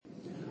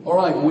All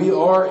right, we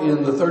are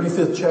in the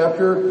 35th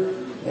chapter,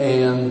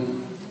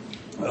 and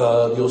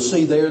you'll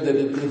see there that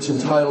it's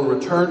entitled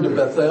Return to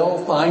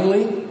Bethel.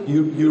 Finally,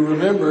 you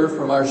remember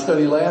from our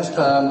study last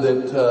time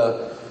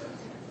that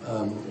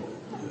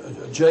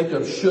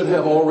Jacob should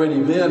have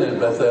already been in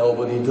Bethel,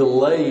 but he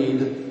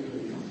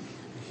delayed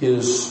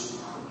his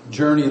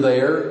journey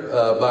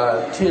there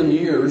by 10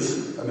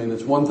 years. I mean,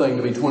 it's one thing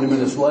to be 20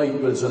 minutes late,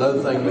 but it's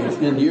another thing to be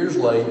 10 years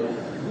late.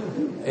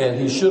 And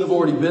he should have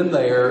already been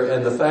there,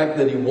 and the fact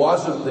that he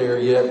wasn't there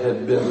yet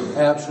had been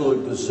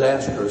absolutely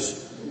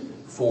disastrous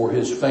for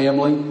his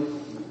family,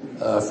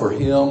 for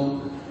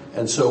him.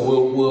 And so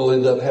we'll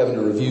end up having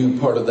to review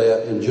part of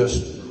that in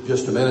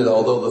just a minute,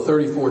 although the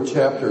 34th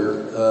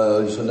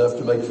chapter is enough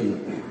to make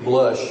you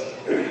blush.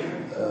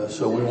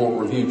 So we won't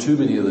review too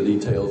many of the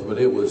details, but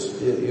it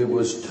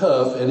was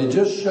tough, and it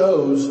just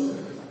shows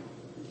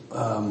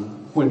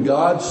when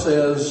God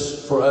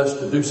says for us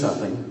to do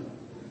something,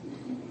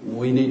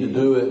 we need to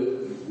do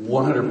it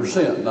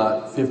 100%,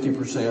 not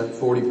 50%,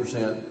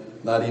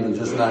 40%, not even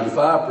just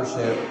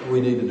 95%.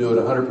 We need to do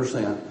it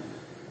 100%.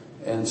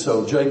 And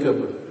so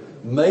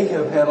Jacob may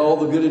have had all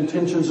the good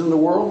intentions in the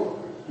world.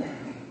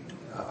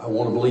 I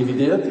want to believe he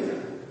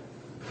did.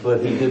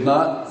 But he did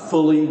not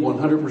fully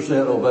 100%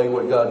 obey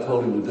what God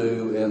told him to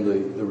do,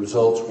 and the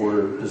results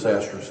were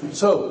disastrous.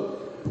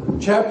 So,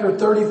 chapter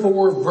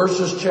 34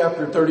 versus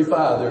chapter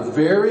 35. They're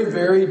very,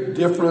 very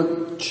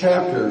different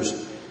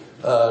chapters.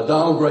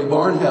 Donald Gray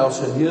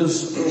Barnhouse, in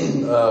his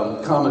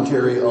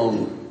commentary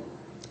on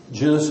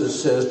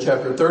Genesis, says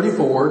chapter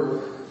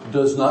 34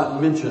 does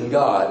not mention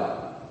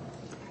God.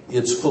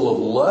 It's full of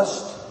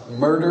lust,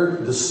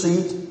 murder,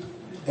 deceit,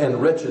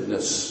 and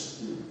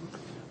wretchedness.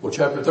 Well,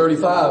 chapter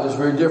 35 is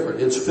very different.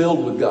 It's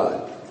filled with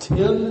God.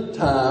 10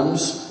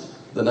 times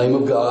the name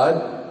of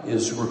God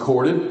is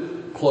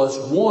recorded, plus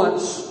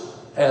once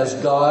as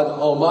God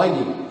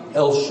Almighty,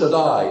 El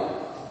Shaddai.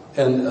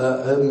 And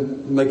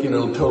making a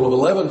total of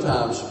 11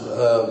 times.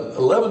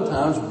 11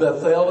 times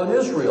Bethel and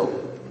Israel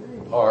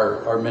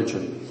are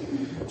mentioned.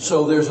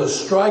 So there's a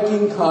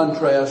striking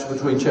contrast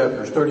between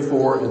chapters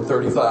 34 and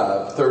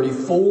 35.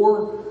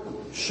 34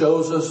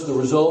 shows us the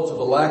results of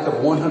a lack of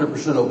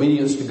 100%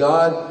 obedience to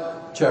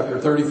God. Chapter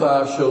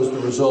 35 shows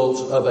the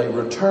results of a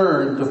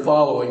return to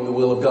following the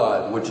will of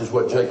God, which is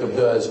what Jacob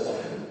does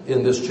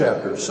in this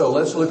chapter. So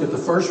let's look at the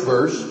first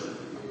verse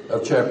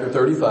of chapter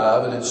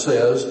 35, and it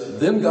says,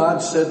 Then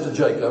God said to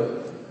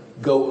Jacob,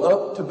 Go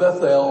up to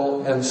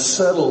Bethel and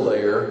settle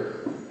there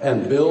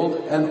and build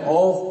an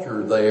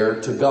altar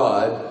there to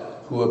God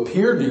who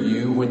appeared to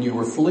you when you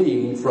were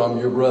fleeing from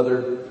your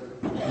brother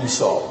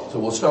Esau. So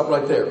we'll stop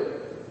right there.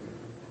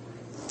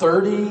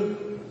 30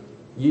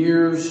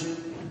 years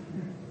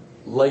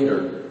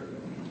later,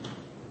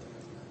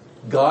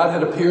 God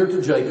had appeared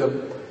to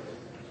Jacob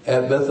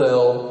at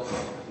Bethel.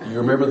 You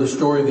remember the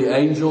story of the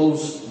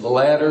angels, the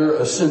ladder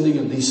ascending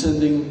and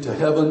descending to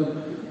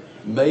heaven.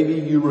 Maybe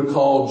you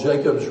recall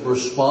Jacob's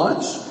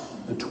response,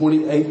 the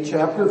 28th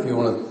chapter. If you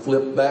want to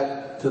flip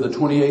back to the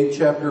 28th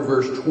chapter,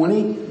 verse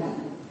 20.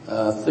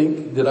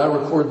 Did I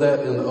record that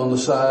on the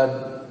side?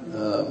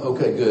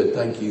 Okay, good.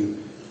 Thank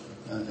you.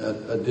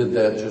 I did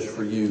that just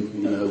for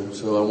you,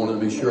 so I wanted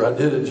to be sure I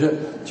did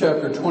it.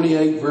 Chapter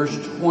 28, verse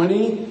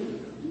 20.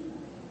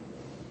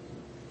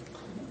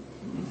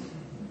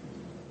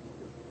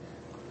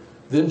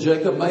 Then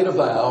Jacob made a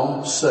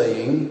vow,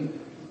 saying,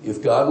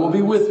 If God will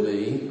be with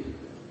me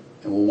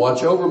and will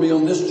watch over me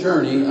on this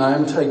journey I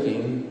am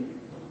taking,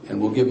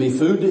 and will give me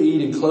food to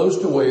eat and clothes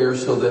to wear,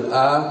 so that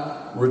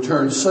I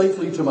return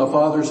safely to my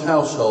father's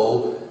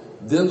household,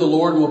 then the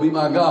Lord will be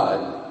my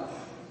God.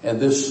 And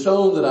this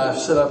stone that I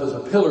have set up as a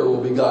pillar will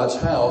be God's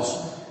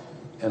house,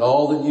 and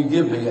all that you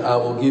give me, I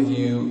will give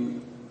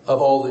you, of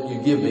all that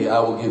you give me, I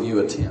will give you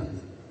a tenth.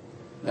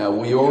 Now,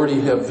 we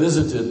already have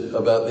visited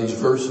about these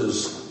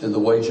verses in the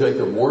way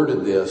Jacob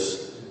worded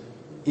this.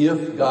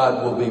 If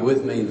God will be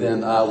with me,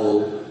 then I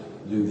will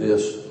do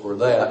this or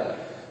that.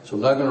 So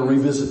I'm not going to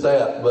revisit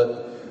that,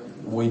 but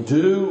we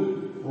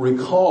do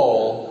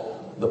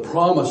recall the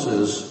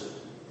promises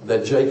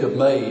that Jacob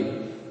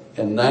made.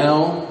 And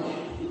now,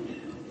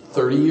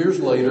 30 years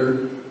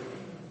later,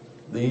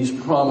 these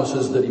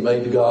promises that he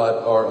made to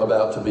God are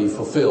about to be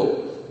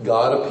fulfilled.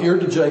 God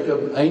appeared to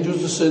Jacob,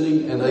 angels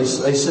ascending and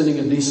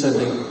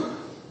descending.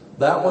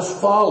 That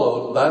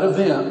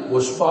event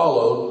was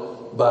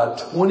followed by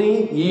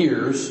 20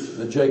 years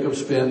that Jacob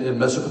spent in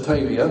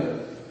Mesopotamia.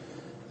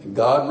 And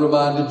God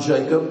reminded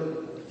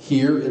Jacob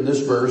here in this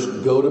verse,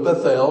 go to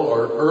Bethel,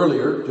 or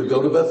earlier, to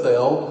go to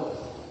Bethel.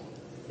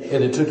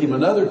 And it took him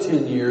another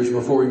 10 years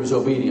before he was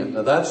obedient.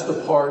 Now that's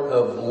the part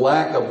of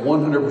lack of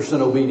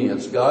 100%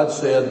 obedience. God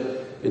said,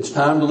 it's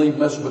time to leave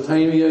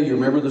Mesopotamia. You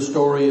remember the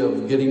story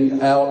of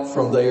getting out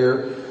from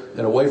there and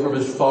away from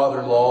his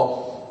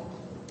father-in-law.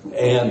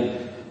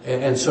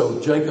 And so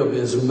Jacob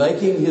is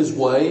making his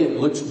way. It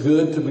looks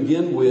good to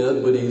begin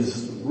with, but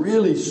he's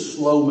really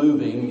slow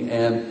moving.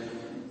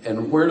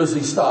 And where does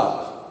he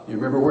stop? You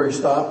remember where he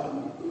stopped?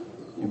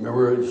 You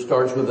remember it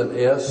starts with an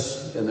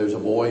S, and there's a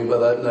boy by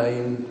that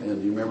name,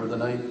 and you remember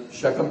the name?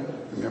 Shechem?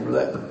 Remember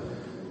that?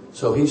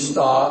 So he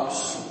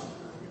stops,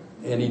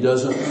 and he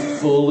doesn't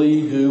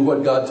fully do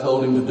what God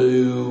told him to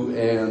do,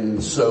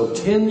 and so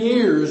 10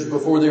 years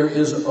before there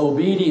is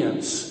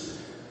obedience,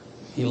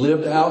 he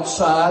lived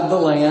outside the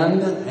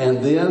land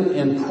and then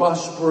in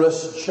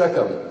prosperous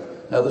Shechem.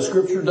 Now the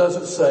scripture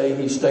doesn't say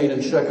he stayed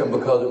in Shechem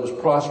because it was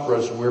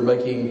prosperous. We're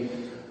making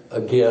a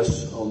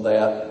guess on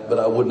that, but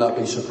I would not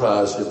be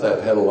surprised if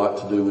that had a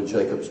lot to do with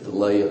Jacob's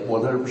delay at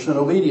 100%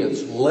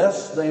 obedience,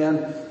 less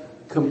than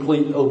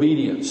complete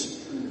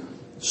obedience.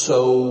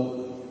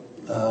 So,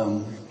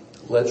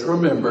 let's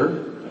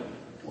remember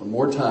one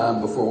more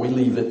time before we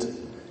leave it.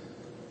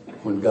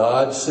 When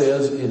God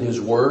says in His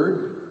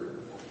Word,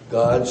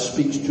 God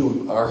speaks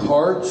to our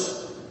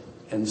hearts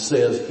and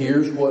says,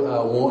 here's what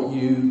I want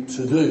you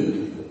to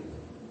do.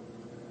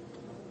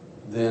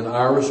 Then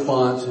our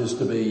response is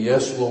to be,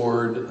 yes,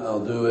 Lord,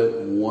 I'll do it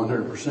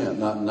 100%.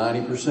 Not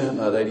 90%,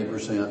 not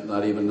 80%,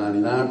 not even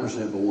 99%,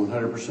 but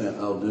 100%.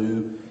 I'll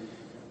do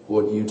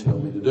what you tell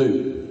me to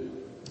do.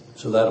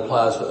 So that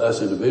applies to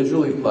us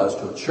individually, it applies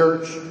to a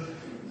church.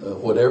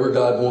 Whatever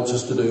God wants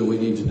us to do, we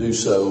need to do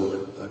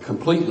so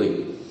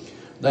completely.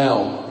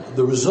 Now,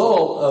 the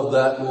result of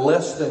that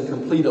less than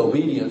complete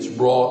obedience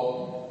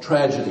brought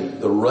tragedy.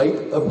 The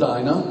rape of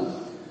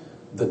Dinah,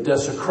 the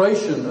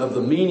desecration of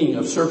the meaning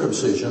of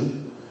circumcision,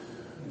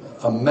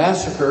 a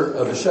massacre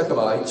of the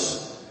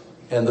Shechemites,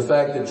 and the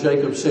fact that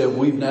Jacob said,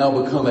 we've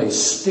now become a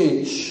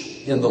stench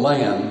in the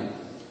land.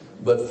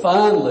 But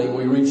finally,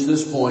 we reach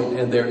this point,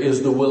 and there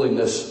is the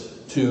willingness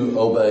to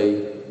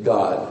obey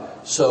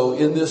God. So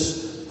in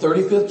this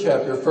 35th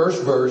chapter,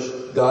 first verse,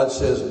 God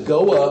says,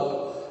 go up.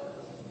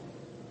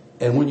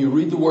 And when you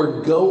read the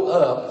word go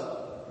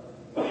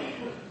up,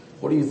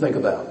 what do you think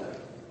about?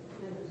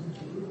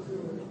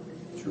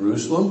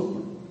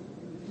 Jerusalem.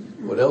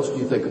 What else do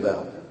you think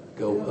about?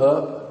 Go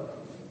up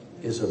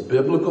is a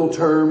biblical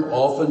term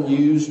often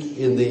used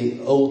in the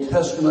Old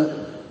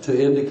Testament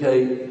to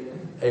indicate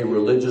a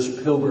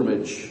religious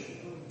pilgrimage.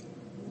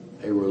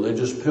 A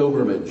religious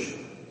pilgrimage.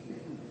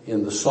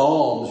 In the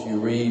Psalms you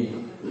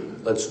read,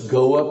 let's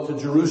go up to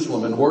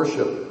Jerusalem and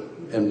worship.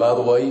 And by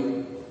the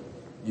way,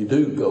 you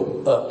do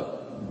go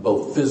up,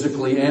 both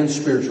physically and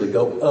spiritually.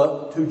 Go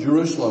up to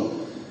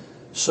Jerusalem.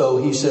 So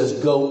he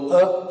says, go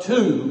up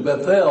to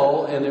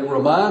Bethel, and it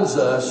reminds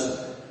us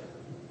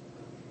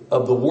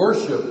of the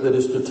worship that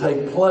is to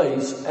take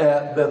place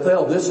at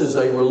Bethel. This is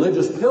a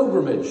religious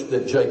pilgrimage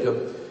that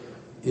Jacob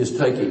is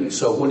taking.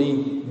 So when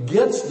he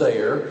gets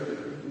there,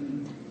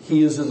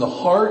 he is in the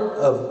heart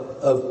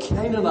of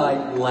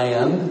Canaanite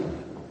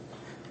land,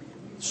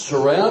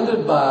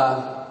 surrounded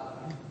by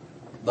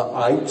the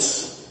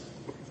ites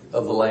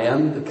of the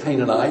land, the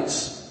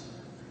Canaanites,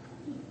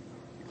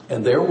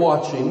 and they're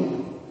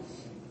watching.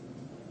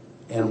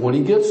 And when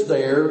he gets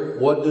there,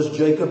 what does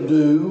Jacob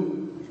do?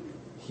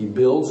 He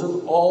builds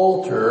an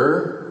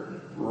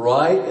altar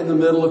right in the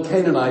middle of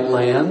Canaanite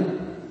land,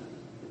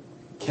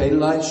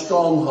 Canaanite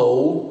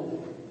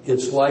stronghold.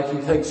 It's like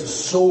he takes a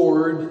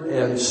sword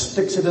and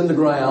sticks it in the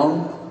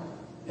ground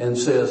and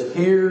says,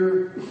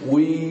 here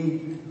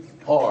we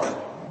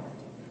are.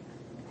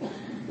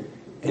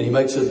 And he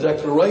makes a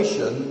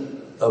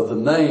declaration of the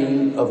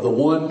name of the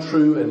one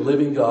true and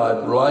living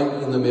God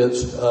right in the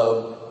midst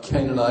of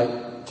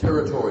Canaanite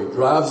territory.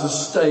 Drives a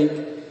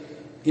stake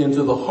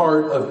into the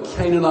heart of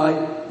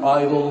Canaanite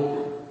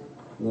idol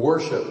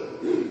worship.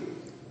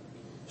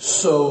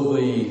 So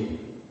the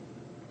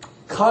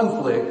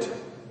conflict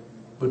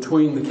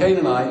between the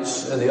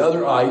Canaanites and the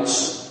other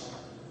ites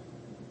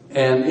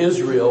and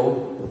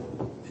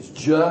Israel is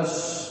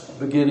just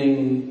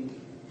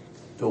beginning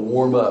to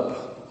warm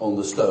up on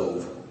the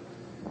stove.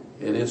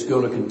 And it's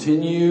going to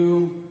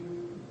continue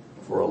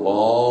for a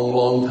long,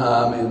 long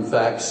time. In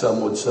fact,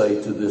 some would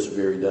say to this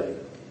very day.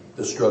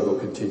 The struggle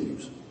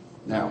continues.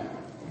 Now,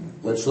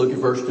 let's look at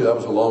verse 2. That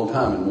was a long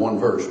time in one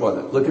verse,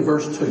 wasn't it? Look at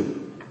verse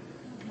 2.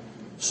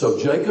 So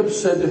Jacob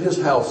said to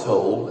his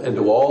household and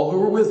to all who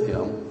were with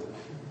him,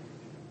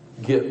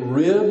 get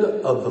rid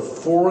of the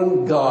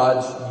foreign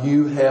gods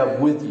you have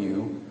with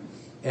you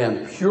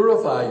and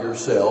purify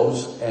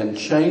yourselves and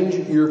change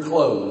your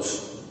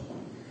clothes.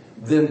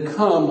 Then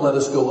come, let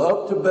us go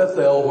up to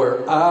Bethel,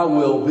 where I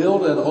will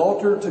build an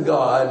altar to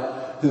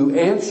God who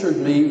answered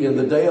me in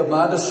the day of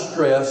my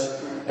distress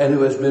and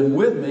who has been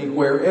with me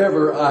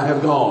wherever I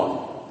have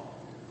gone.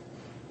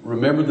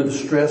 Remember the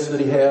distress that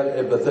he had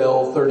at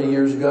Bethel 30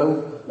 years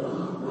ago?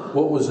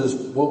 What was his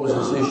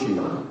issue?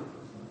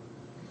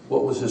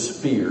 What was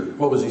his fear?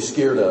 What was he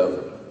scared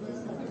of?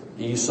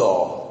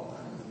 Esau.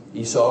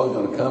 Esau is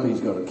going to come.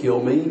 He's going to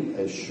kill me.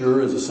 As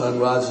sure as the sun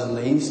rises in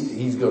the east,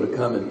 he's going to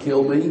come and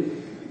kill me.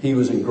 He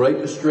was in great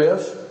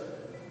distress.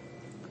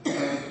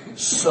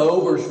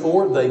 So, verse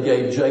 4, they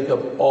gave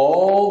Jacob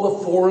all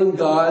the foreign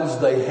gods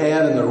they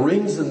had and the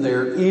rings in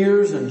their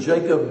ears, and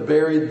Jacob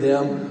buried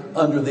them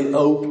under the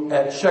oak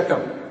at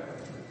Shechem.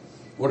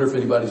 Wonder if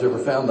anybody's ever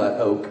found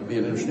that oak. It'd be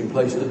an interesting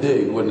place to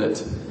dig, wouldn't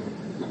it?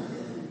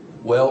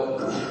 Well,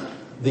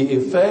 The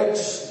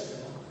effects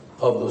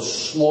of the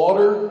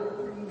slaughter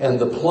and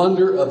the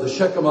plunder of the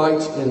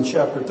Shechemites in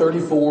chapter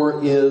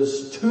 34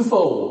 is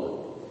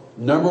twofold.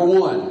 Number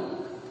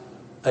one,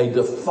 a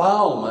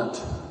defilement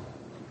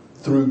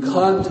through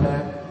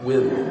contact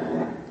with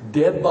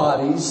dead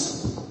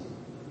bodies,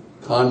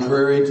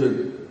 contrary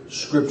to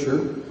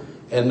Scripture.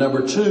 And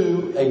number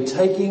two, a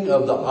taking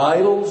of the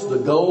idols, the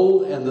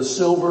gold and the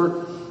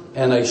silver,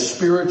 and a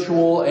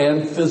spiritual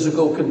and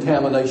physical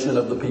contamination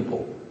of the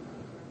people.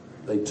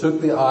 They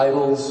took the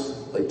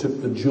idols, they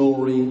took the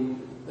jewelry,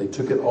 they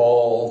took it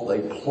all, they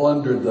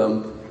plundered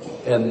them,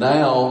 and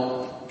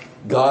now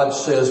God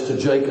says to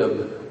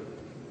Jacob,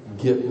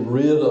 get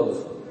rid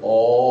of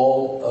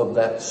all of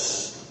that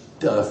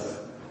stuff.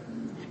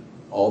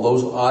 All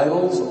those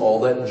idols,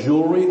 all that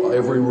jewelry,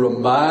 every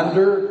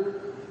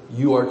reminder,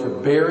 you are to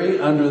bury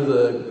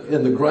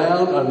in the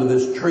ground under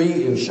this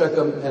tree in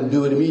Shechem, and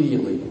do it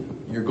immediately.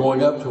 You're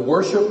going up to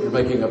worship, you're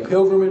making a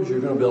pilgrimage, you're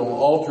going to build an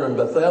altar in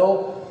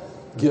Bethel.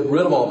 Get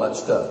rid of all that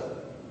stuff.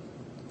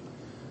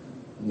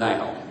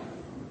 Now,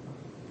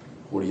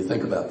 what do you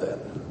think about that?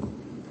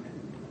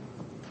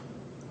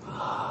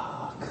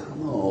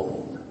 Come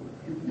on.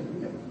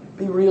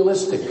 Be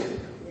realistic.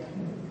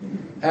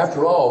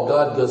 After all,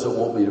 God doesn't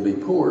want me to be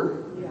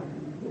poor.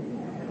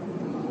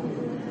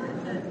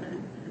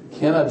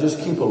 Can I just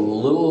keep a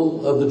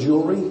little of the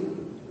jewelry?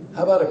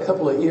 How about a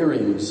couple of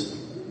earrings?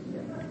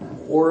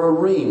 Or a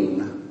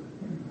ring?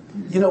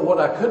 You know, what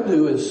I could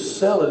do is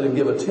sell it and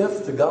give a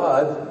tenth to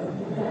God.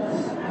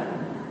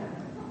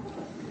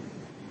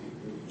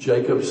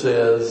 Jacob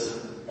says,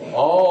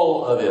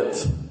 all of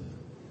it,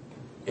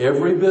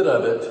 every bit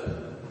of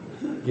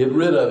it, get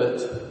rid of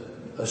it,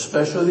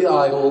 especially the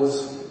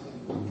idols,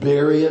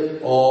 bury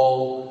it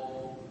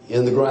all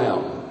in the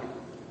ground.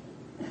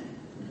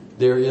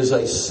 There is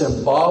a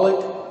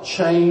symbolic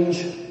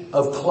change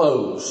of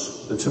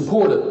clothes that's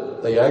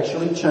important. They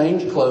actually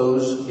change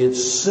clothes. It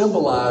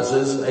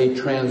symbolizes a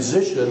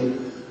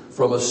transition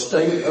from a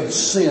state of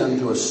sin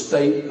to a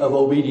state of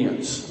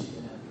obedience.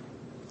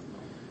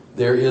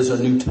 There is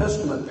a New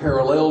Testament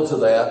parallel to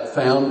that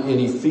found in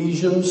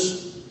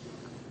Ephesians,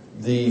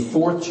 the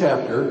 4th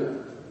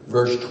chapter,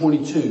 verse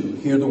 22.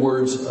 Hear the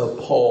words of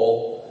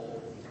Paul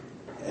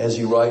as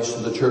he writes to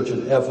the church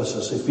in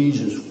Ephesus,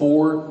 Ephesians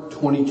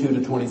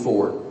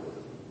 4:22-24.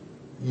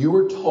 You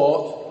were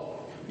taught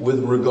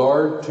with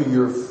regard to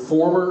your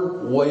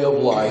former way of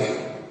life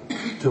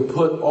to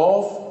put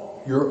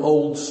off your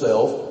old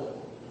self,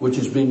 which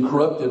is being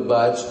corrupted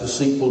by its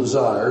deceitful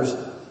desires,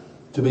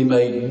 to be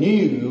made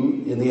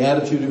new in the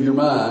attitude of your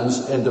minds,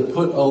 and to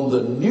put on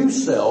the new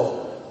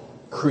self,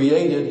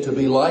 created to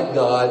be like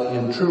God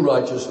in true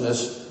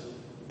righteousness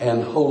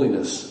and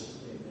holiness.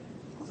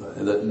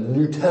 The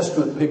New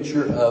Testament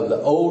picture of the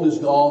old is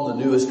gone,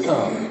 the new has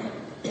come.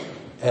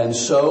 And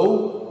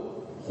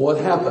so, what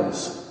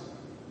happens?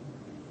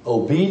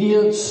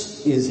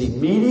 Obedience is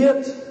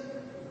immediate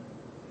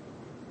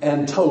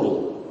and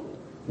total.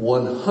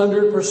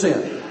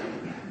 100%.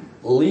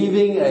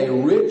 Leaving a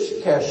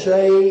rich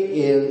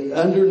cachet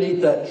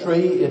underneath that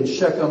tree in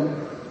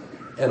Shechem,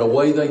 and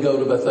away they go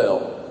to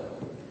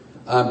Bethel.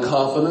 I'm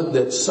confident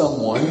that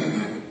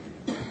someone,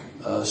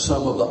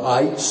 some of the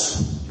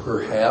ites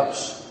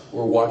perhaps,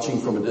 were watching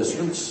from a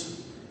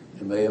distance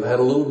and may have had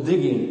a little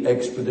digging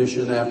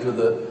expedition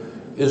after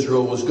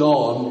Israel was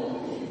gone.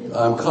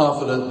 I'm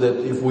confident that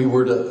if we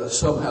were to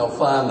somehow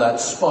find that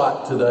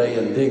spot today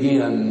and dig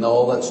in,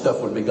 all that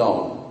stuff would be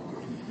gone.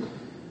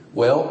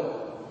 Well,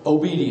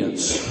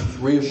 obedience.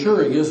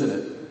 Reassuring, isn't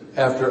it?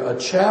 After a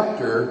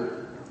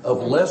chapter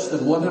of less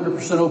than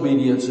 100%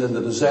 obedience and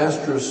the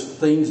disastrous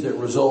things that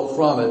result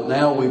from it,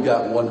 now we've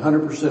got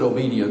 100%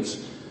 obedience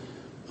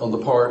on the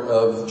part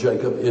of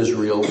Jacob,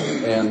 Israel,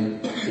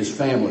 and his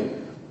family.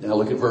 Now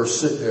look at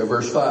verse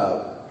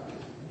 5.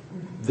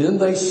 Then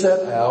they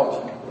set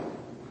out.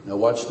 Now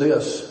watch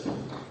this.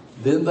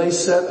 Then they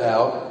set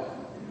out,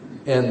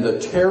 and the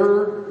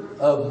terror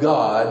of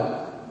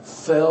God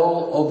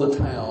fell on the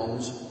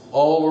towns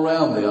all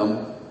around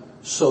them,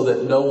 so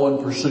that no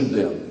one pursued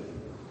them.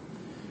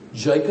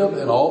 Jacob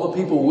and all the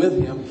people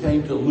with him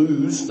came to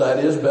Luz, that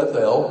is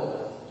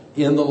Bethel,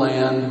 in the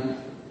land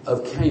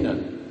of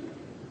Canaan.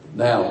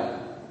 Now,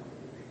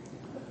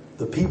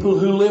 the people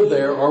who live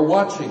there are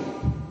watching,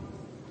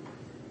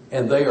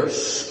 and they are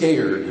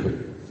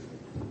scared.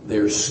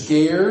 They're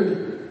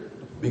scared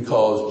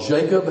because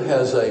Jacob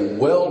has a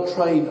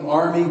well-trained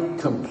army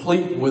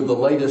complete with the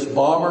latest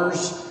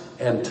bombers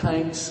and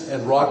tanks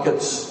and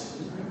rockets.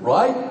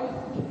 Right?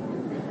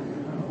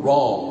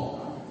 Wrong.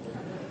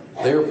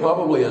 They're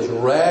probably as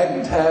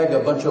ragtag a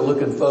bunch of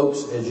looking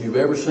folks as you've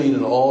ever seen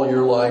in all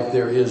your life.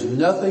 There is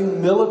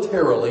nothing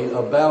militarily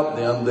about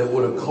them that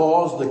would have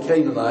caused the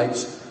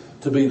Canaanites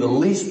to be the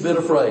least bit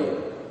afraid.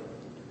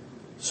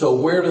 So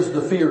where does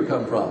the fear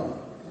come from?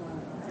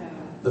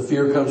 The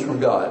fear comes from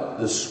God.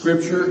 The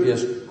scripture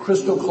is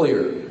crystal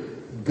clear.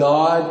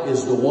 God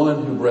is the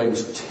one who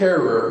brings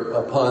terror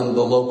upon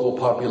the local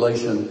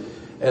population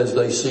as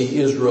they see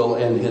Israel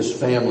and his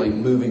family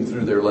moving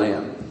through their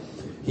land.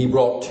 He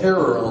brought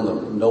terror on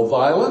them. No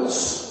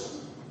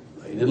violence.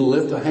 They didn't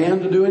lift a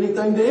hand to do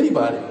anything to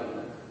anybody.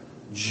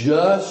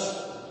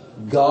 Just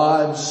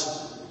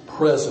God's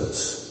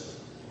presence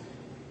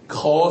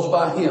caused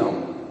by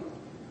him.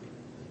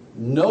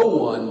 No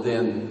one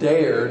then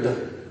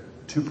dared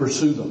to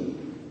pursue them.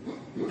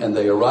 And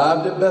they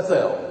arrived at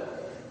Bethel.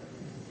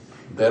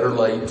 Better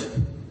late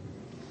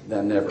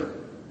than never.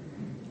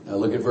 Now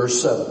look at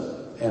verse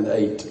 7 and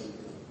 8.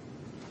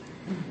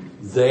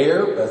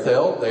 There,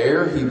 Bethel,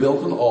 there he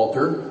built an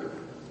altar,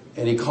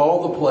 and he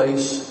called the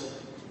place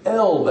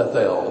El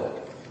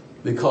Bethel,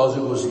 because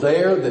it was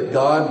there that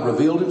God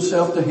revealed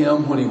himself to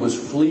him when he was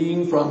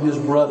fleeing from his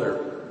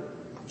brother.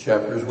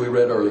 Chapters we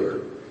read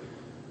earlier.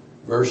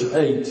 Verse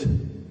 8.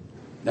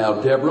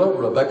 Now Deborah,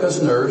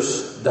 Rebekah's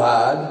nurse,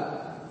 died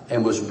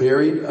and was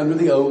buried under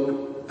the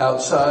oak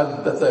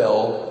outside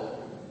Bethel,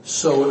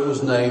 so it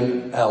was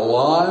named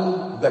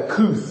Allon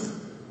Bacuth.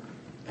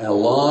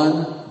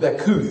 Allon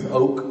Bacuth,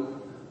 oak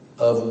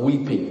of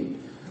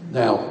weeping.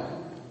 Now,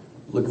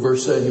 look at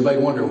verse 7. You may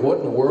wonder, what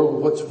in the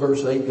world, what's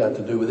verse 8 got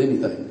to do with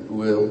anything?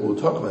 We'll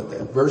talk about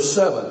that. Verse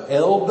 7,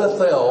 El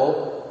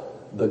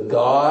Bethel, the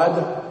God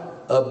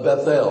of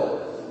Bethel.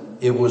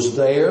 It was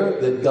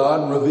there that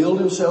God revealed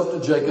himself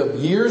to Jacob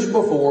years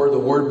before. The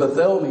word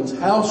Bethel means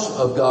house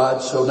of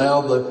God, so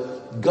now the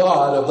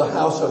God of the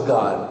house of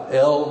God,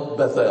 El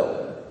Bethel.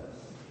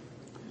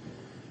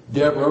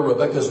 Deborah,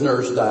 Rebekah's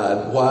nurse,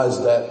 died. Why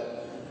is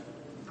that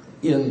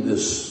in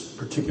this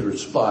particular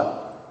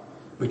spot?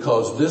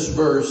 Because this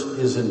verse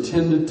is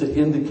intended to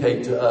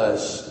indicate to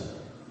us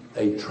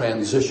a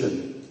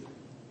transition.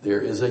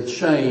 There is a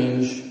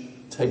change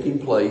taking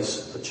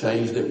place, a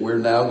change that we're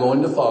now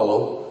going to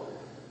follow,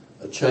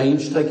 a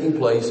change taking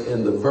place.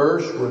 In the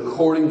verse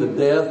recording the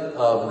death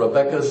of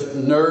Rebekah's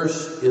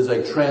nurse is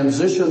a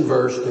transition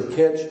verse to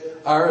catch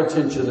our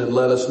attention and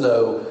let us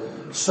know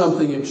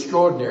something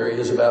extraordinary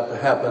is about to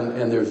happen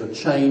and there's a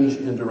change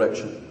in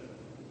direction.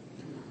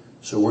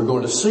 So we're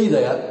going to see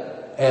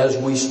that as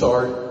we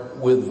start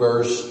with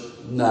verse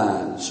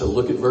 9. So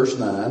look at verse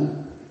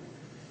 9.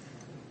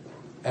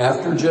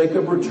 After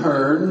Jacob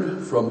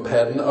returned from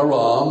Paddan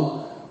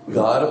Aram,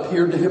 God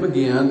appeared to him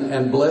again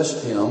and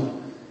blessed him.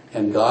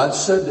 And God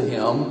said to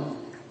him,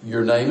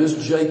 your name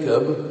is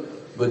Jacob,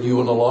 but you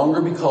will no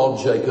longer be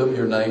called Jacob.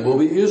 Your name will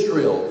be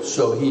Israel.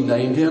 So he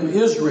named him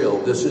Israel.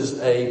 This is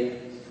a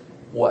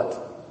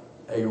what?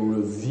 A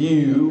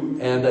review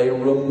and a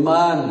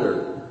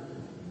reminder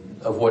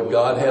of what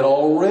God had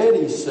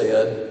already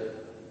said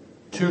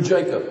to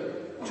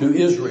Jacob, to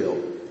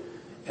Israel.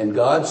 And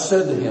God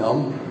said to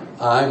him,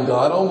 I am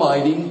God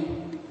Almighty.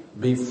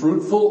 Be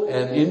fruitful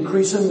and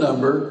increase in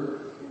number.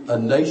 A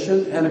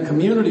nation and a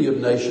community of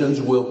nations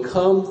will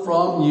come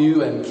from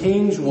you, and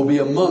kings will be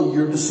among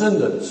your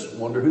descendants.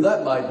 Wonder who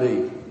that might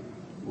be.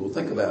 We'll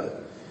think about it.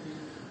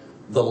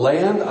 The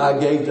land I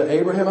gave to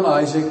Abraham and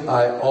Isaac,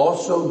 I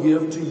also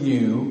give to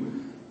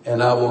you,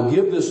 and I will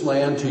give this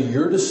land to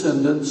your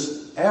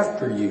descendants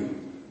after you.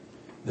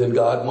 Then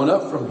God went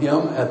up from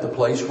him at the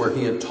place where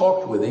he had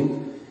talked with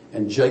him,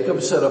 and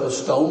Jacob set up a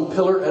stone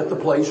pillar at the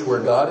place where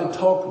God had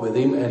talked with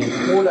him, and he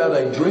poured out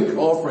a drink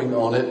offering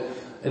on it,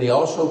 and he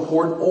also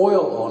poured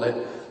oil on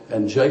it.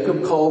 And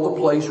Jacob called the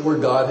place where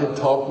God had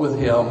talked with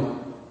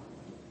him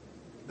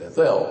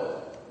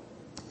Bethel,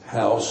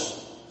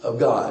 house of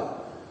God.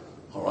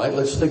 All right,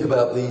 let's think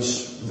about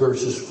these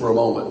verses for a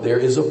moment. There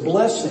is a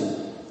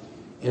blessing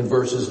in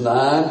verses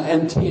 9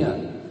 and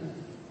 10.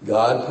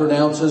 God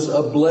pronounces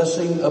a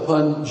blessing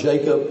upon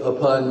Jacob,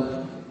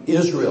 upon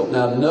Israel.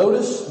 Now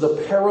notice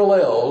the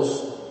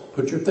parallels.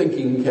 Put your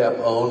thinking cap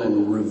on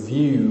and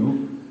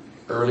review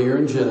earlier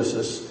in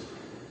Genesis.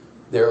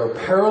 There are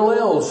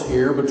parallels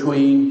here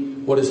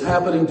between what is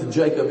happening to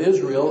Jacob,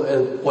 Israel,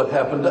 and what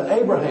happened to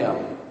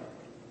Abraham.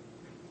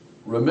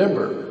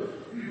 Remember,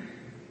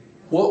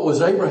 what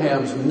was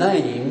Abraham's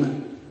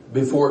name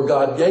before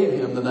God gave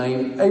him the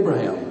name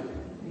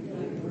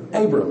Abraham?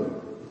 Abram.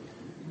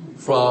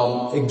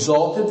 From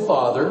exalted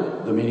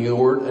father, the meaning of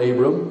the word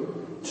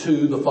Abram,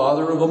 to the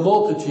father of a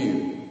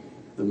multitude,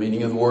 the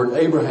meaning of the word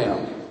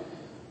Abraham.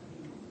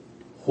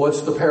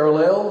 What's the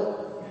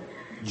parallel?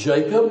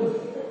 Jacob,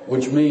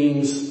 which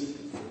means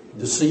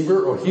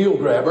deceiver or heel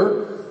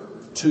grabber,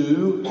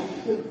 to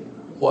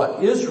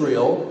what?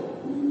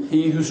 Israel,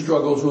 he who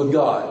struggles with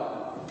God.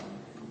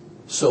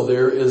 So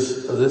there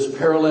is this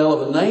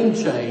parallel of a name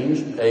change,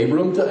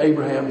 Abram to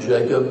Abraham,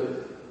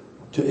 Jacob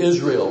to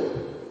Israel.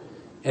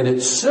 And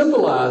it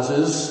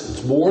symbolizes,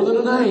 it's more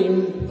than a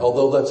name,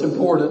 although that's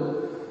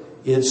important,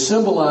 it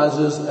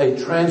symbolizes a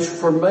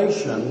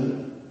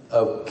transformation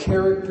of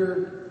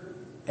character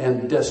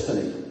and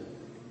destiny.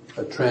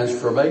 A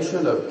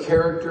transformation of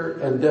character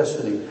and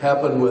destiny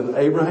happened with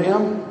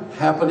Abraham,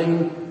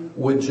 happening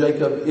with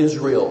Jacob,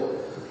 Israel.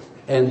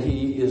 And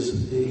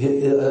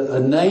a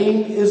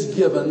name is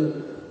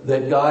given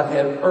that God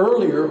had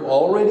earlier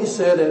already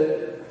said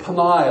at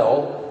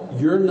Peniel,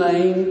 your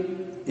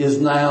name is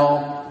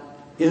now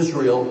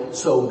Israel.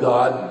 So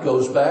God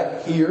goes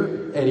back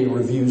here and he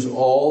reviews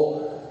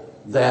all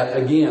that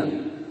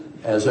again.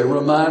 as a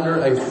reminder,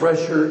 a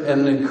fresher,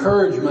 and an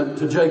encouragement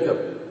to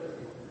Jacob.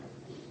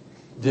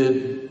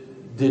 Did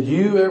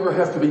you ever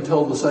have to be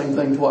told the same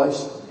thing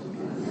twice?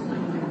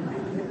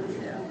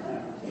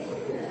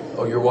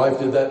 Oh, your wife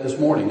did that this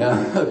morning,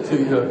 huh? To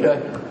you,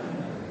 okay?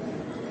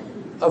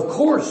 Of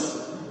course,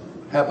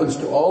 happens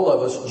to all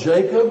of us.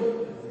 Jacob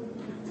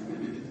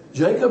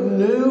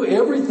knew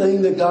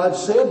everything that God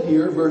said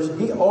here.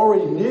 He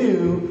already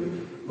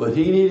knew, but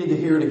he needed to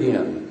hear it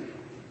again.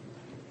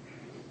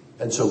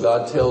 And so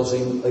God tells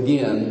him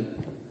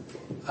again,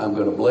 I'm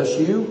going to bless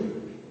you.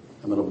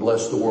 I'm going to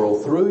bless the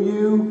world through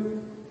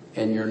you.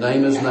 And your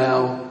name is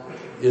now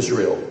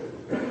Israel.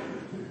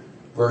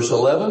 Verse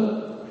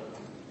 11,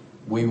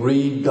 we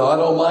read God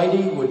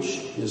Almighty, which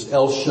is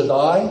El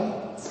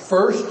Shaddai,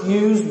 first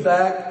used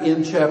back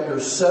in chapter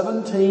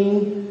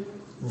 17,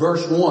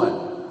 verse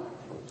 1.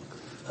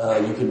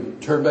 You can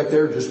turn back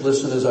there, just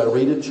listen as I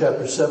read it.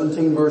 Chapter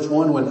 17, verse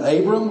 1. When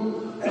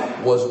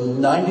Abram was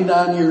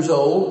 99 years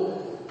old,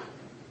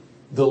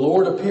 the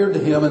Lord appeared to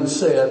him and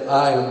said,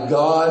 I am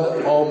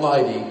God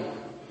Almighty.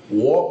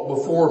 Walk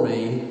before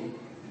me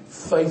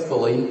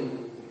faithfully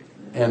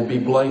and be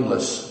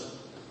blameless.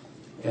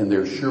 And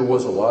there sure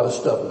was a lot of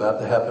stuff about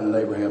to happen in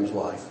Abraham's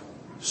life.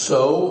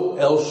 So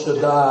El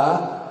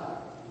Shaddai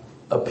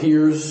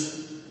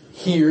appears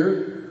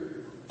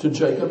here to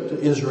Jacob, to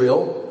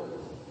Israel.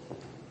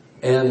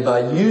 And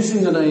by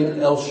using the name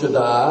El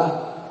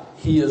Shaddai,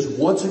 he is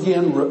once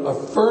again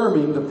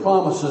affirming the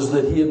promises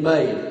that he had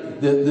made.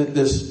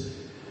 This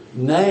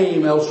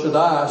name El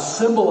Shaddai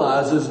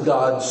symbolizes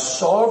God's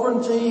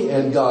sovereignty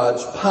and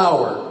God's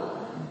power.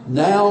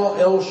 Now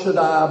El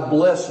Shaddai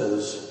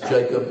blesses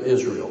Jacob,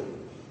 Israel.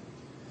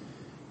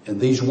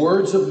 And these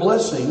words of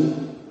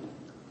blessing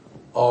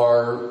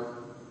are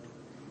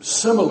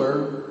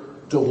similar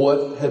to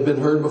what had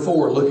been heard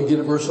before. Look again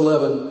at verse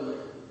 11.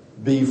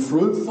 Be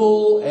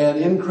fruitful and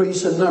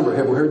increase in number.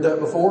 Have we heard that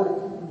before?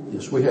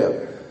 Yes, we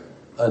have.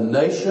 A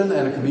nation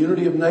and a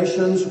community of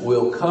nations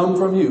will come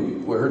from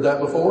you. We heard that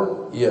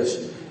before?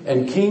 Yes.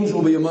 And kings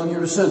will be among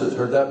your descendants.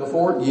 Heard that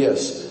before?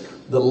 Yes.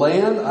 The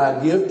land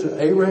I give to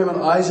Abraham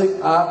and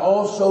Isaac, I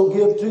also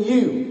give to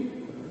you.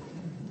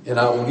 And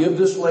I will give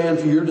this land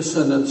to your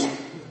descendants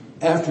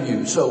after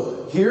you.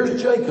 So here's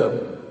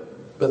Jacob,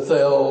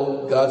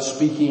 Bethel, God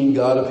speaking,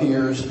 God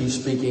appears, he's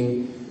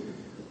speaking.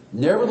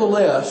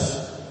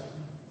 Nevertheless,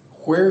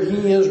 where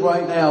he is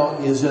right now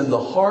is in the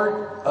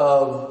heart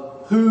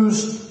of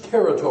whose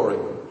territory?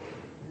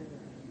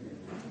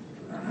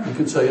 You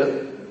could say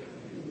it.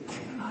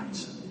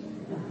 Canaanites.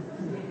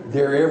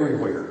 They're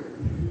everywhere.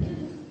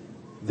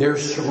 They're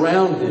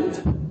surrounded.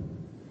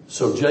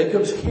 So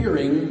Jacob's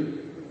hearing,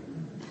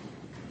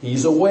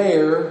 he's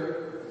aware,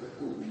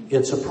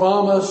 it's a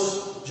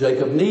promise,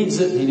 Jacob needs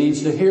it, he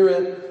needs to hear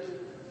it.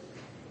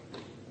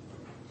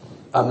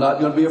 I'm not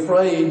going to be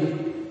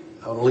afraid.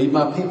 I want to lead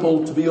my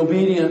people to be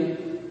obedient.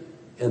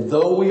 And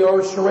though we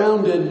are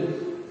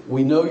surrounded,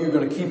 we know you're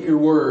going to keep your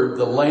word.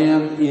 The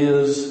land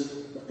is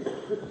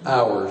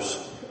ours.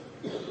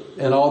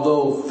 And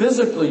although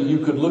physically you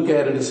could look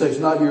at it and say it's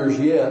not yours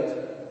yet,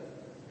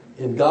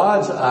 in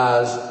God's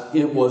eyes,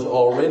 it was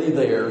already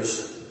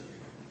theirs.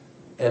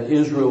 And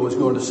Israel was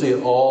going to see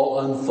it all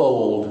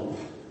unfold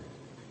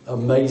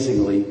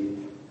amazingly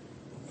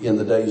in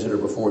the days that are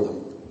before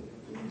them.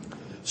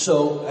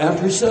 So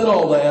after he said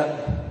all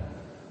that,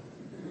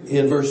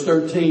 in verse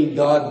 13,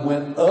 God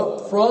went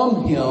up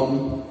from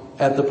him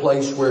at the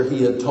place where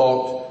he had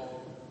talked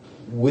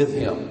with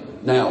him.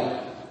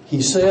 Now,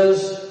 he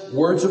says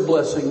words of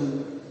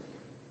blessing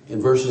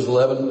in verses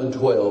 11 and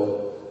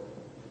 12.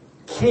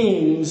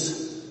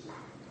 Kings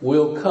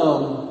will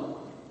come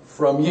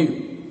from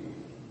you.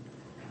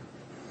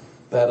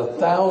 About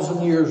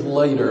 1,000 years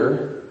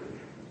later,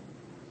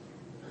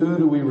 who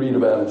do we read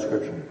about in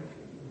Scripture?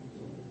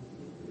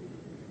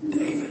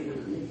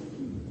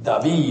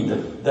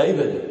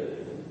 David.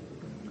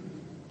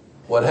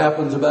 What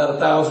happens about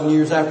 1,000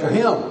 years after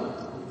him?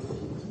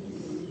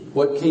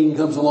 What king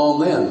comes along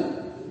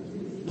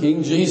then?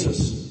 King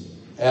Jesus.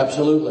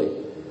 Absolutely.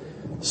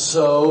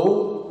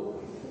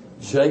 So,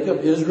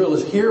 Jacob, Israel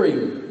is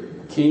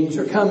hearing kings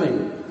are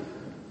coming.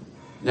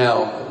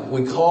 Now,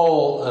 we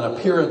call an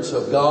appearance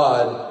of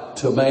God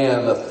to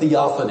man a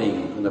theophany,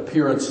 an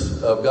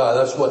appearance of God.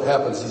 That's what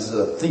happens. This is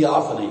a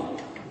theophany.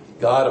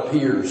 God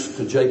appears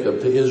to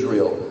Jacob, to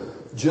Israel,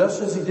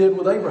 just as he did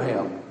with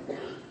Abraham.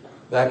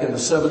 Back in the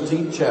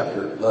 17th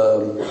chapter,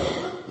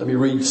 let me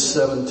read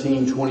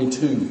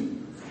 17:22.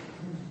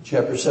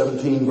 Chapter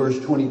 17, verse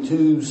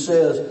 22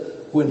 says,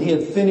 when he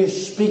had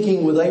finished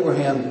speaking with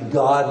Abraham,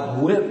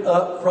 God went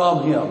up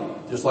from him.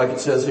 Just like it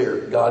says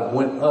here, God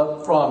went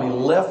up from him. He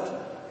left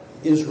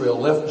Israel,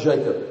 left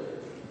Jacob.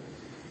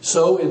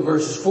 So in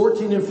verses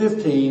 14 and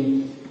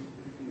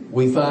 15,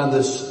 we find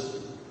this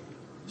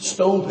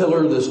stone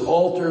pillar, this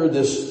altar,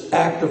 this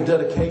act of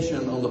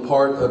dedication on the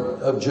part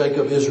of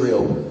Jacob,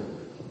 Israel.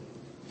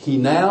 He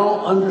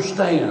now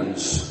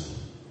understands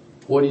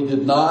what he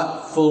did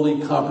not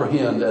fully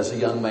comprehend as a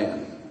young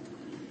man.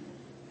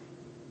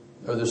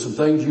 Are there some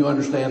things you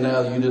understand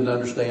now that you didn't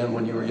understand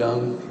when you were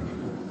young?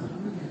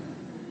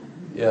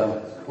 Yeah,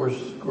 of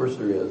course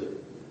there is.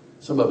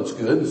 Some of it's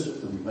good,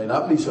 it may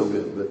not be so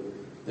good, but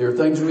there are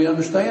things we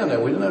understand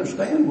that we didn't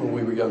understand when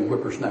we were young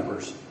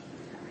whippersnappers.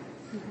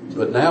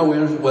 But now we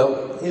understand.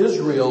 Well,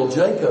 Israel,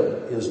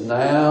 Jacob, is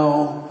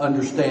now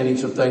understanding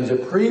some things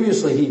that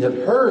previously he had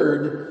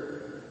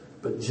heard,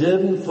 but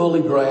didn't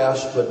fully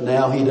grasp, but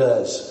now he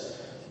does.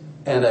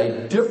 And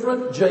a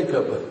different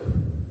Jacob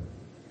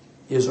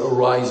is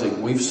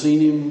arising. We've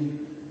seen him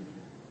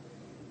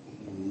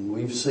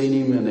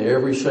in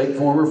every shape,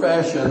 form, or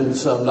fashion,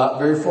 some not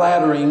very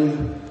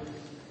flattering,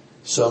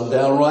 some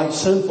downright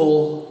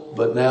sinful,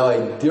 but now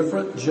a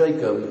different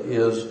Jacob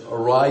is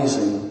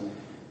arising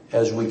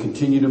as we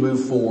continue to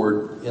move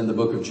forward in the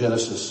book of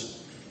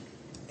Genesis.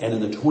 And in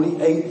the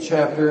 28th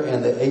chapter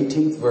and the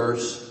 18th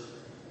verse,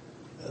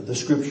 the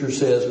scripture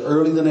says,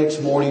 early the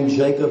next morning,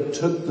 Jacob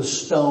took the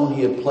stone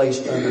he had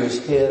placed under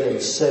his head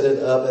and set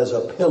it up as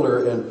a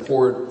pillar and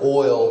poured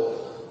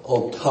oil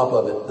on top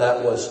of it.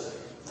 That was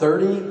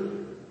 30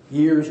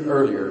 years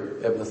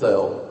earlier at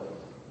Bethel.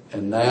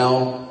 And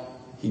now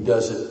he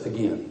does it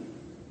again.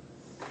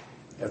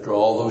 After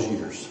all those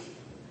years.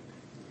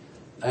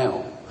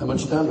 Now, how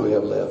much time do we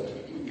have left?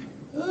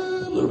 A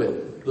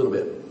little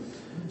bit.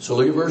 So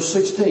look at verse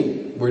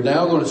 16. We're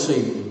now going to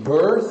see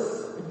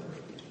birth,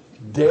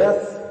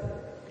 death,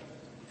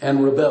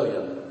 and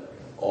rebellion,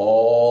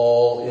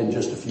 all in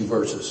just a few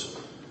verses.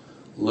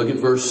 Look at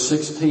verse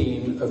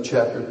 16 of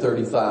chapter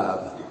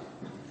 35.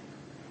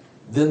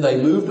 Then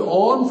they moved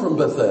on from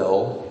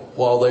Bethel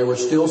while they were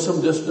still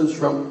some distance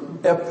from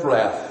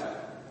Ephrath.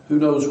 Who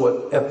knows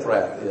what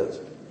Ephrath is?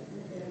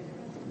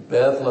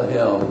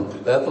 Bethlehem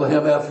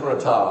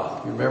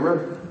Ephratah. You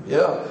remember?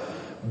 Yeah.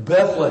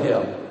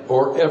 Bethlehem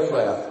or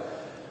Ephrath.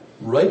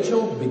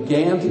 Rachel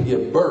began to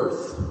give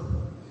birth.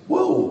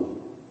 Whoa.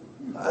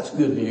 That's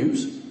good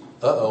news.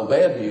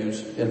 Bad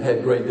news, and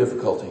had great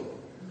difficulty.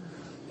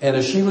 And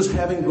as she was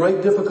having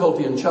great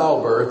difficulty in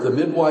childbirth, the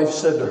midwife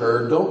said to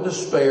her, don't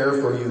despair,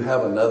 for you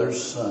have another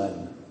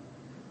son.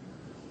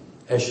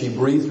 As she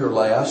breathed her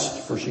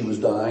last, for she was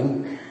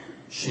dying,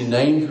 she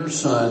named her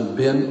son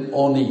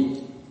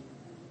Ben-Oni,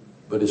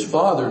 but his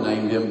father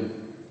named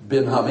him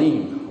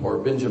Ben-Hamim, or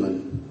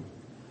Benjamin.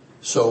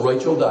 So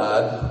Rachel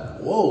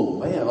died. Whoa,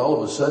 man,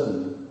 all of a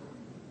sudden,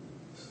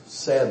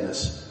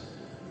 sadness.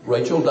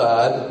 Rachel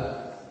died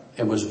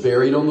and was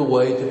buried on the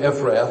way to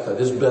Ephrath, that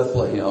is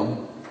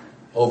Bethlehem.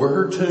 Over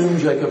her tomb,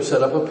 Jacob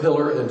set up a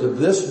pillar, and to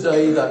this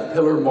day that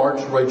pillar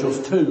marks Rachel's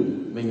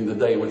tomb, meaning the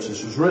day in which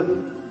this was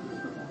written.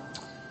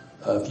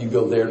 If you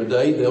go there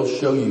today, they'll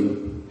show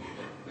you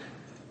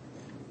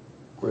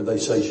where they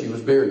say she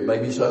was buried.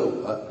 Maybe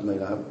so. We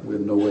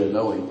have no way of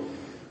knowing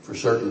for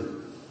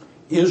certain.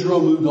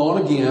 Israel moved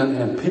on again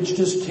and pitched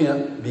his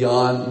tent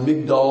beyond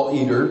Migdal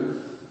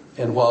Eder.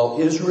 And while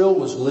Israel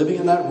was living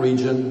in that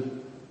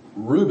region,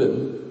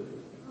 Reuben,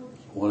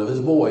 one of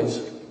his boys,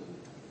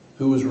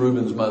 who was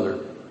Reuben's mother?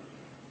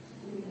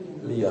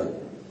 Leah.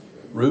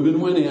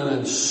 Reuben went in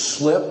and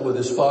slept with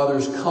his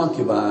father's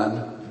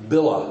concubine,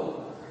 Bilhah.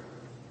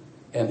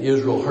 And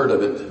Israel heard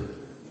of it.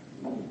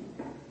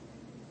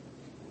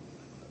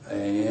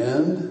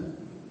 And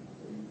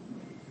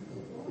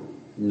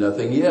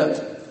nothing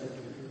yet.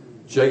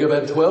 Jacob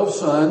had 12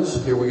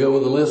 sons. Here we go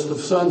with the list of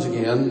sons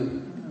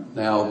again.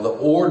 Now, the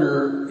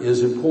order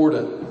is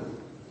important.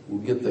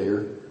 We'll get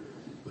there.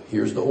 But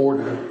here's the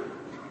order.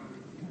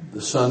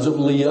 The sons of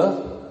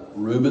Leah,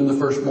 Reuben, the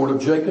firstborn of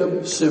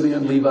Jacob,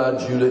 Simeon,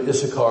 Levi, Judah,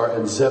 Issachar,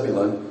 and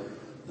Zebulun.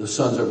 The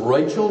sons of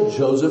Rachel,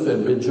 Joseph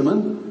and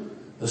Benjamin.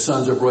 The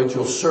sons of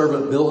Rachel's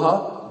servant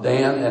Bilhah,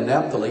 Dan and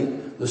Naphtali.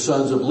 The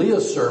sons of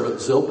Leah's servant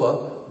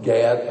Zilpah,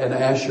 Gad, and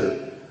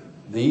Asher.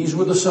 These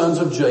were the sons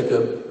of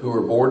Jacob who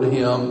were born to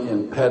him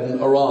in Paddan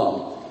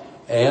Aram.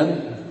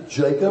 And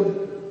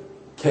Jacob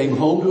came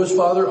home to his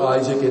father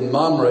Isaac in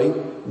Mamre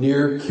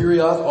near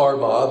Kiriath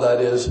Arba,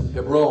 that is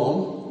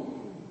Hebron.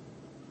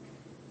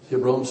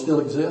 Hebron still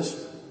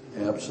exists?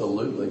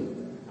 Absolutely.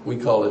 We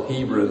call it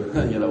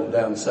Hebron.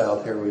 Down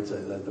south here we'd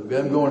say that.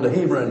 I'm going to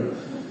Hebron.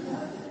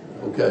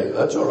 Okay,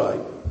 that's all right.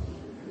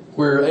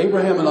 Where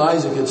Abraham and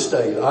Isaac had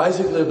stayed.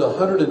 Isaac lived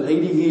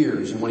 180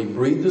 years, and when he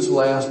breathed his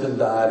last and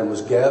died and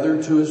was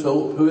gathered to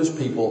his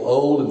people,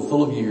 old and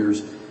full of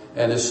years,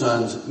 and his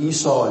sons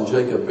Esau and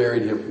Jacob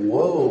buried him.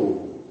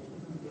 Whoa.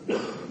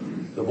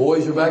 The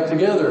boys are back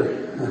together.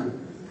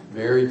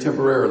 Very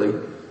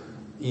temporarily.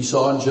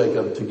 Esau and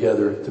Jacob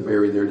together to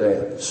bury their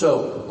dad.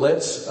 So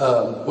let's,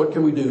 what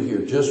can we do here?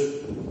 Just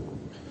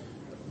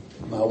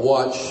my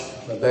watch,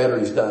 my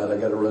battery's died. I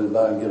got to run it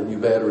by and get a new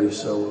battery.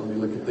 So let me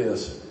look at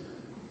this.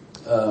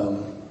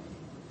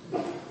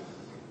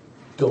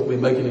 Don't be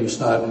making any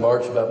snide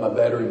remarks about my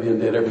battery being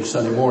dead every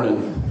Sunday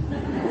morning.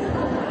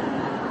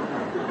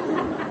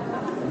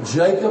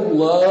 Jacob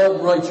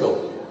loved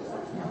Rachel.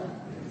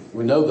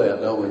 We know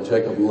that, don't we?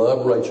 Jacob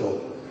loved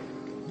Rachel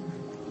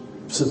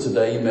since the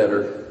day he met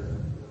her.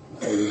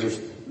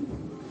 Just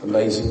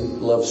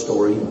amazing love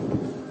story.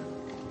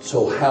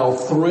 So how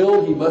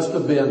thrilled he must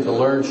have been to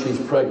learn she's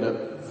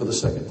pregnant for the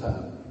second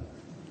time.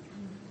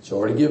 She's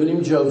already given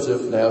him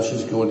Joseph. Now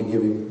she's going to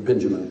give him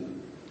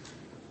Benjamin.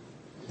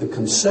 The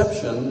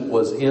conception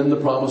was in the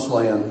promised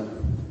land.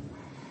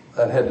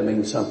 That had to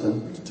mean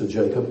something to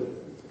Jacob.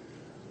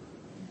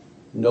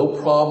 No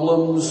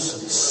problems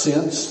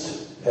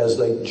sensed as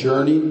they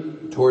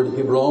journeyed toward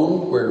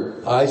Hebron,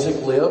 where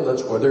Isaac lived.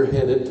 That's where they're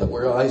headed, to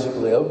where Isaac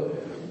lived.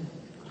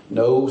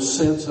 No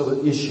sense of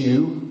an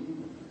issue.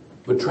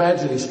 But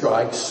tragedy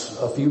strikes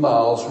a few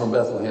miles from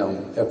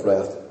Bethlehem,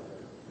 Ephrath.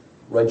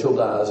 Rachel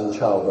dies in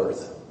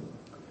childbirth.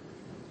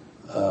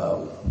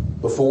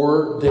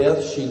 Before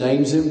death, she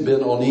names him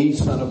Ben-Oni,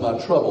 son of my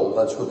trouble.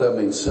 That's what that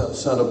means,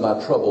 son of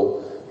my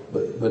trouble.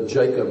 But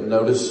Jacob,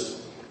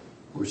 notice,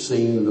 we're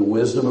seeing the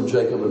wisdom of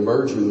Jacob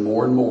emerging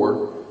more and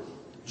more.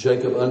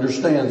 Jacob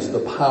understands the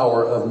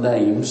power of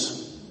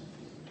names.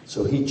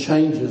 So he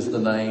changes the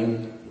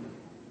name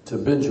to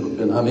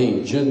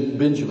Benjamin,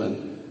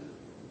 Benjamin,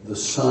 the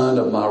son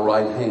of my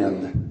right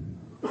hand.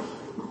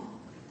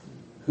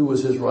 Who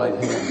was his right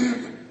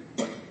hand?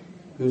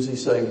 Who's he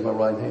saying my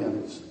right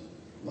hand? It's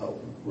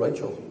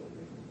Rachel.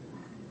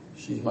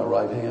 She's my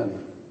right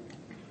hand.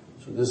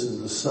 So this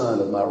is the son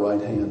of my right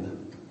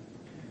hand.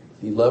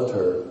 He loved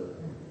her.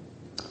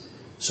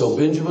 So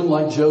Benjamin,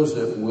 like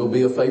Joseph, will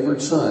be a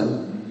favored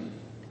son.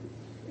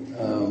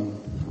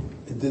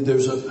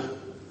 There's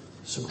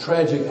some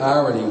tragic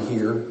irony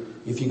here.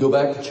 If you go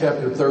back to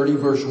chapter 30,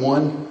 verse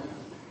 1,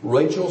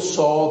 Rachel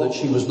saw that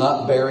she was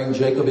not bearing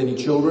Jacob any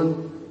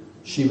children.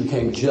 She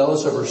became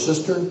jealous of her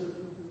sister.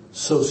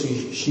 So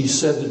she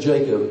said to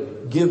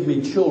Jacob, "Give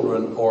me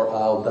children or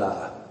I'll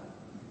die."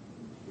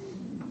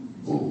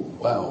 Ooh,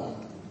 wow.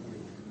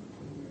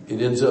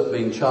 It ends up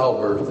being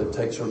childbirth that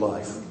takes her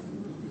life.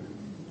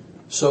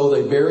 So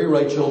they bury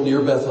Rachel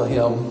near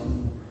Bethlehem.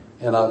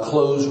 And I'll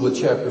close with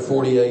chapter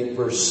 48,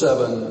 verse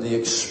 7, the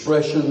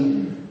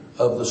expression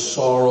of the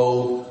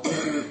sorrow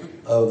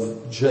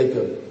of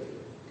Jacob.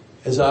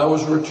 As I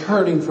was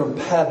returning from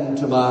Paddan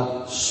to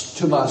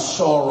my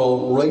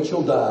sorrow,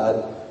 Rachel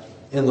died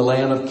in the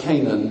land of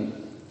Canaan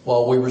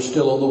while we were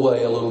still on the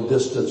way a little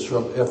distance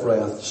from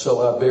Ephrath.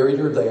 So I buried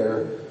her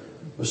there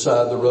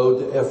beside the road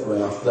to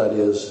Ephrath, that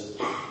is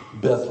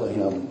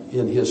Bethlehem.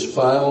 In his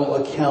final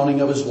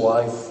accounting of his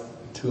life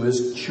to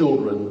his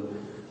children,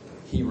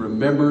 he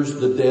remembers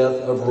the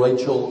death of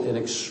Rachel and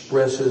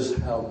expresses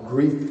how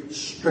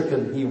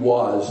grief-stricken he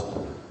was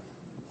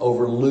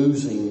over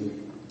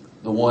losing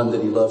the one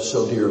that he loved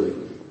so dearly.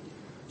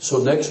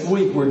 So next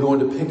week we're going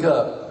to pick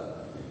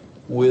up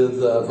with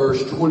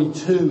verse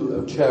 22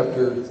 of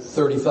chapter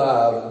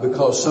 35,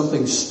 because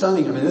something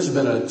stunning, this has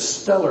been a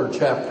stellar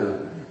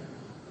chapter,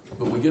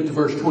 but we get to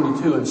verse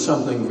 22 and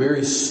something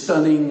very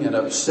stunning and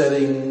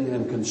upsetting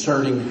and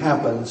concerning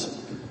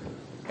happens.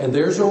 And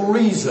there's a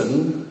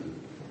reason.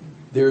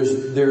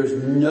 There's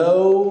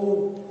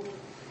no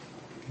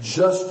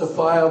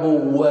justifiable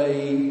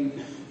way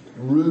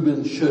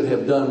Reuben should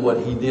have done what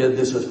he did.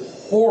 This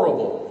is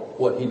horrible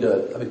what he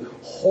did.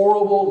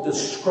 Horrible,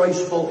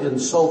 disgraceful,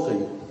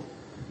 insulting.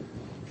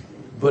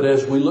 But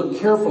as we look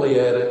carefully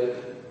at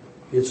it,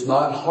 it's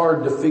not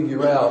hard to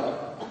figure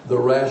out the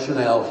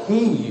rationale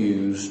he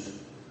used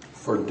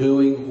for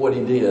doing what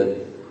he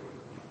did.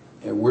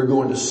 And we're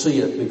going to see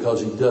it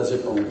because he does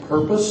it on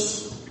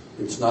purpose.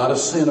 It's not a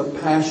sin of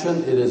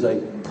passion. It is a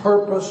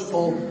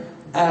purposeful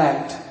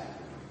act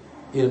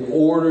in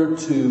order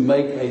to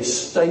make a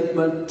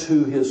statement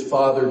to his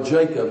father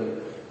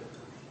Jacob.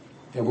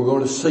 And we're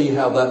going to see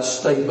how that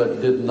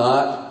statement did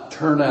not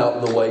turn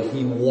out the way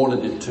he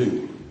wanted it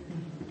to.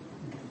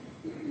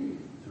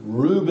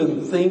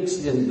 Reuben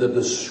thinks in the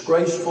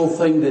disgraceful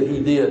thing that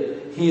he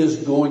did, he is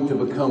going to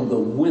become the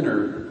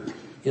winner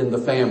in the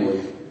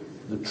family.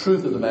 The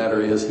truth of the matter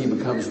is he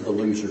becomes the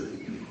loser.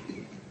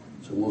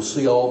 So we'll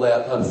see all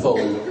that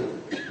unfold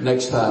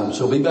next time.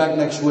 So be back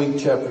next week,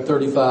 chapter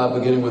 35,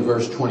 beginning with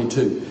verse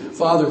 22.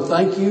 Father,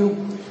 thank you.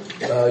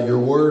 Your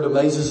word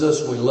amazes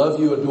us. We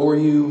love you, adore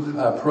you.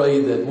 I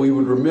pray that we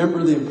would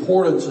remember the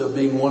importance of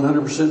being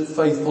 100%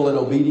 faithful and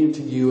obedient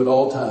to you at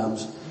all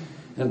times.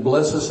 And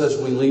bless us as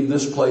we leave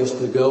this place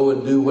to go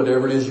and do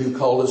whatever it is you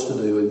called us to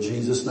do. In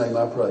Jesus' name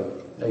I pray.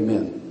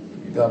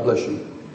 Amen. God bless you.